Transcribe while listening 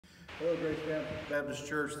Hello, Grace Baptist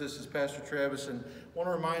Church. This is Pastor Travis, and I want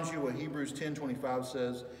to remind you what Hebrews 10:25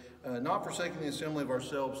 says, not forsaking the assembly of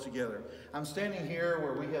ourselves together. I'm standing here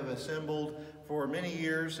where we have assembled for many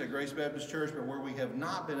years at Grace Baptist Church, but where we have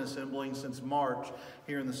not been assembling since March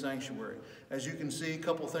here in the sanctuary. As you can see, a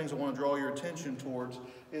couple of things I want to draw your attention towards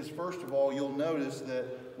is, first of all, you'll notice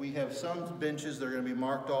that we have some benches that are going to be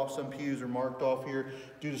marked off, some pews are marked off here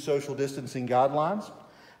due to social distancing guidelines.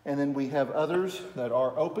 And then we have others that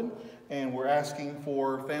are open, and we're asking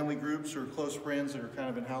for family groups or close friends that are kind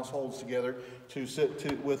of in households together to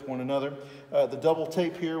sit with one another. The double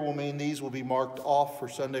tape here will mean these will be marked off for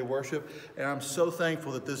Sunday worship, and I'm so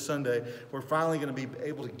thankful that this Sunday we're finally going to be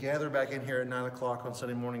able to gather back in here at 9 o'clock on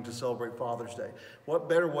Sunday morning to celebrate Father's Day. What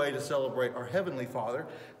better way to celebrate our Heavenly Father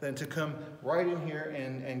than to come right in here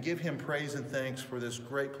and give Him praise and thanks for this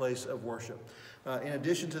great place of worship. In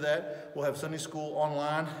addition to that, we'll have Sunday school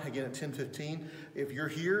online again at 10:15. If you're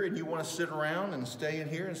here and you want to sit around and stay in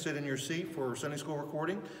here and sit in your seat for Sunday school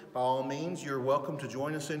recording, by all means, you're welcome to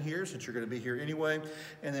join us in here since you're going to be here anyway.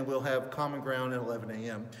 And then we'll have Common Ground at 11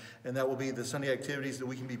 a.m. And that will be the Sunday activities that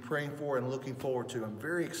we can be praying for and looking forward to. I'm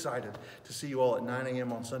very excited to see you all at 9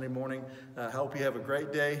 a.m. on Sunday morning. I hope you have a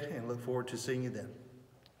great day and look forward to seeing you then.